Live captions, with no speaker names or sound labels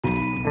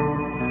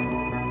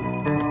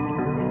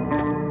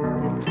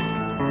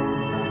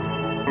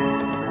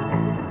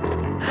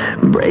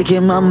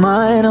Breaking my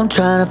mind, I'm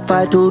trying to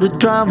fight through the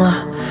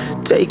drama.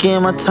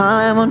 Taking my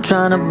time, I'm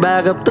trying to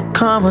bag up the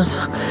commas.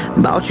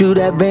 Bought you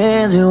that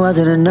Benz, it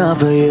wasn't enough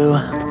for you.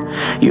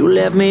 You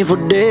left me for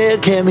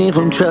dead, kept me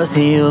from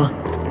trusting you.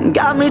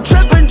 Got me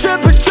tripping,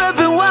 tripping,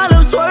 tripping while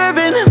I'm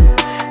swerving.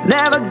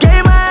 Never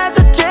gave my ass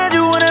a chance,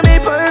 you wanna be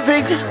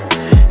perfect.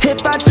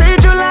 If I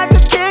treat you like a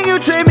king, you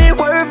treat me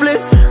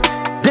worthless.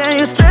 Then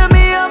you strip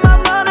me of my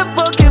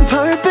motherfucking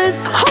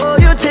purpose. Oh,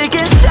 you're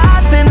taking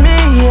shots at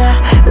me, yeah,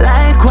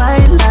 like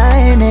white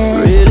lightning.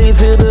 Really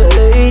feel the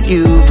hate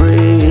you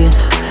breathe.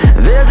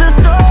 There's a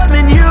storm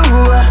in you,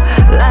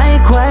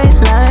 like white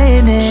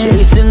lightning,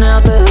 chasing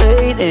out the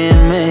hate in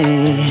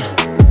me.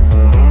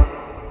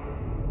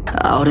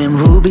 All them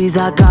rubies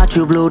I got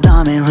you, blue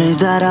diamond rings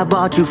that I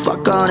bought you.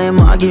 Fuck all them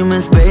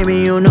arguments,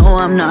 baby, you know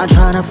I'm not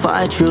trying to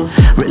fight you.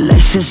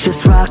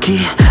 Relationships rocky,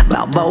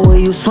 Balboa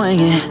you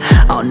swinging.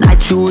 All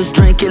night you was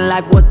drinking,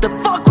 like what the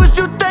fuck was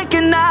you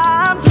thinking? Now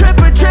I'm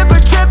tripping,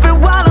 tripping, tripping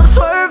while I'm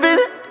swerving.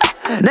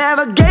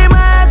 Never gave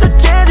my ass a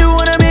chance, you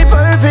wanna be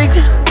perfect.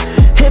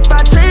 If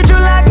I treat you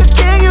like a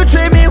king, you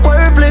treat me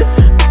worthless.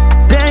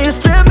 Then you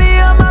strip me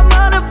of my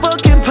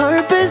motherfucking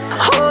purpose.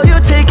 Oh,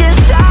 you're taking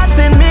shots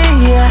at me,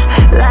 yeah,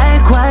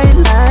 like white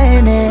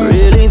lightning.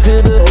 Really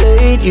feel the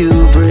hate you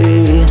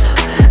breathe.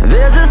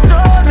 There's a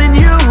storm in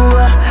you,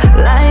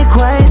 like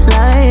white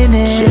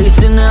lightning,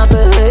 chasing out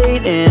the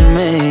hate in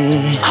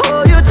me.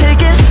 Oh, you're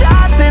taking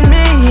shots at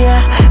me,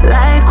 yeah,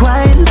 like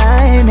white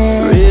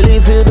lightning. Really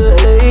feel the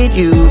hate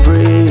you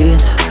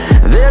breathe.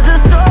 There's a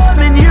storm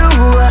in you,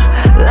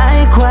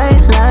 like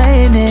white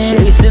lightning,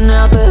 chasing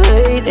out the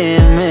hate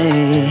in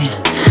me.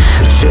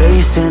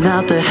 Chasing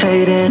out the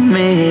hate in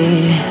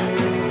me.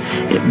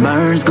 It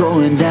burns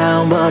going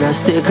down, but I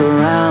stick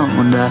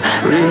around. I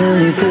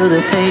really feel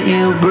the hate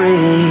you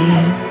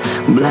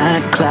breathe.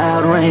 Black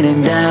cloud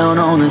raining down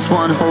on this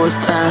one-horse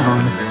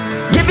town.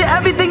 Give you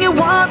everything you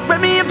want,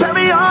 Remy and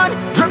Perry on.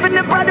 Dripping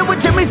and brighter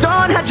with Jimmy's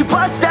on. Had you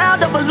bust down,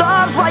 double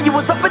arms while you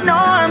was up in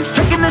arms.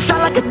 Taking a shot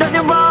like I done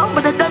you wrong,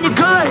 but I done you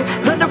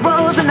good. Learned the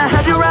roles and I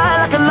had you right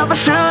like a lover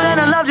should, and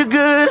I loved you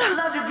good.